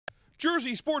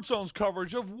Jersey Sports Zone's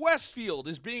coverage of Westfield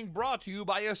is being brought to you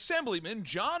by Assemblyman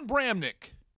John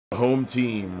Bramnick. Home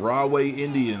team, Rahway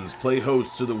Indians, play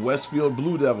host to the Westfield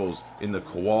Blue Devils in the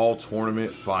Kowal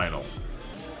tournament final.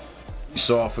 We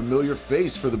saw a familiar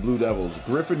face for the Blue Devils.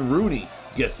 Griffin Rooney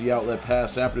gets the outlet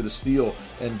pass after the steal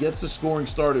and gets the scoring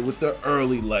started with the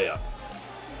early layup.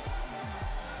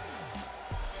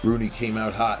 Rooney came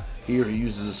out hot. Here he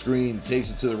uses a screen,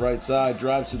 takes it to the right side,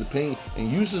 drives to the paint,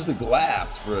 and uses the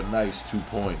glass for a nice 2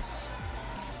 points.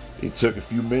 It took a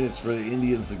few minutes for the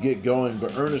Indians to get going,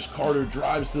 but Ernest Carter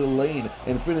drives to the lane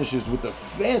and finishes with a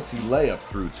fancy layup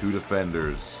through two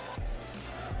defenders.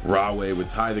 Rahway would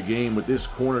tie the game with this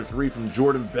corner three from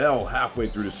Jordan Bell halfway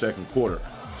through the second quarter.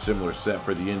 Similar set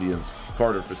for the Indians.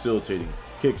 Carter facilitating,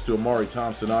 kicks to Amari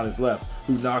Thompson on his left,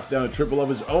 who knocks down a triple of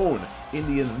his own.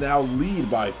 Indians now lead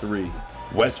by 3.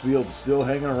 Westfield still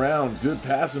hanging around. Good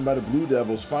passing by the Blue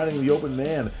Devils, finding the open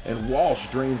man, and Walsh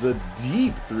drains a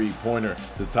deep three-pointer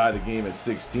to tie the game at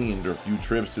 16 after a few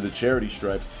trips to the charity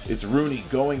stripe. It's Rooney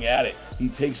going at it. He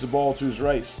takes the ball to his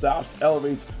right, stops,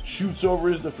 elevates, shoots over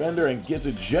his defender, and gets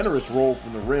a generous roll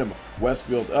from the rim.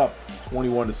 Westfield up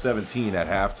 21-17 at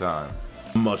halftime.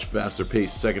 Much faster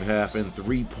paced second half, and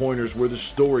three-pointers were the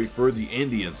story for the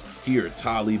Indians. Here,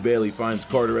 Tali Bailey finds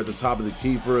Carter at the top of the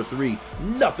key for a three.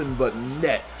 Nothing but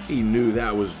net. He knew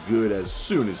that was good as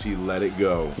soon as he let it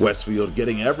go. Westfield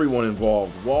getting everyone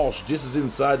involved. Walsh disses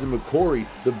inside to McCory.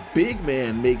 The big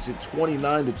man makes it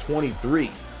 29-23.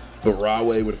 But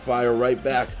Rahway would fire right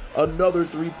back. Another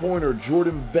three-pointer.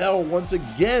 Jordan Bell once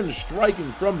again striking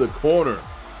from the corner.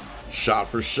 Shot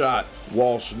for shot,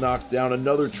 Walsh knocks down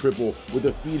another triple with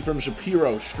a feed from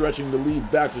Shapiro, stretching the lead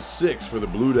back to 6 for the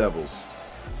Blue Devils.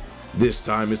 This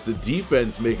time it's the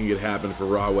defense making it happen for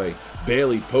Rahway.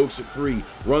 Bailey pokes it free,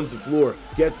 runs the floor,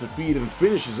 gets the feed, and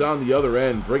finishes on the other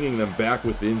end, bringing them back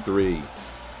within 3.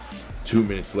 2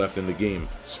 minutes left in the game.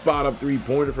 Spot-up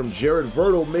three-pointer from Jared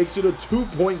Vertle makes it a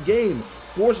 2-point game,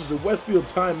 forces a Westfield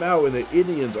timeout, and the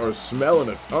Indians are smelling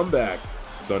a comeback.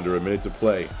 Under a minute to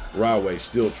play. Rahway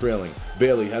still trailing.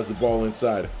 Bailey has the ball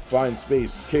inside, finds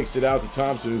space, kicks it out to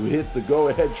Thompson, who hits the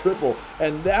go-ahead triple,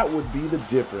 and that would be the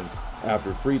difference.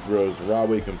 After free throws,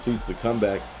 Rahway completes the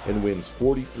comeback and wins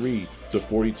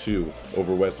 43-42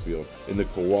 over Westfield in the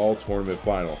Kowal tournament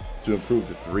final to improve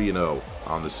to 3-0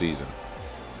 on the season.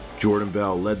 Jordan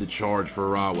Bell led the charge for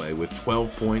Rahway with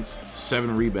 12 points,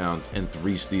 7 rebounds, and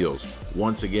 3 steals.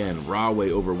 Once again,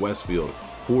 Rahway over Westfield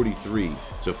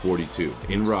 43-42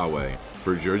 in Rahway.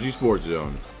 For Jersey Sports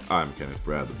Zone, I'm Kenneth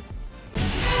Bradley.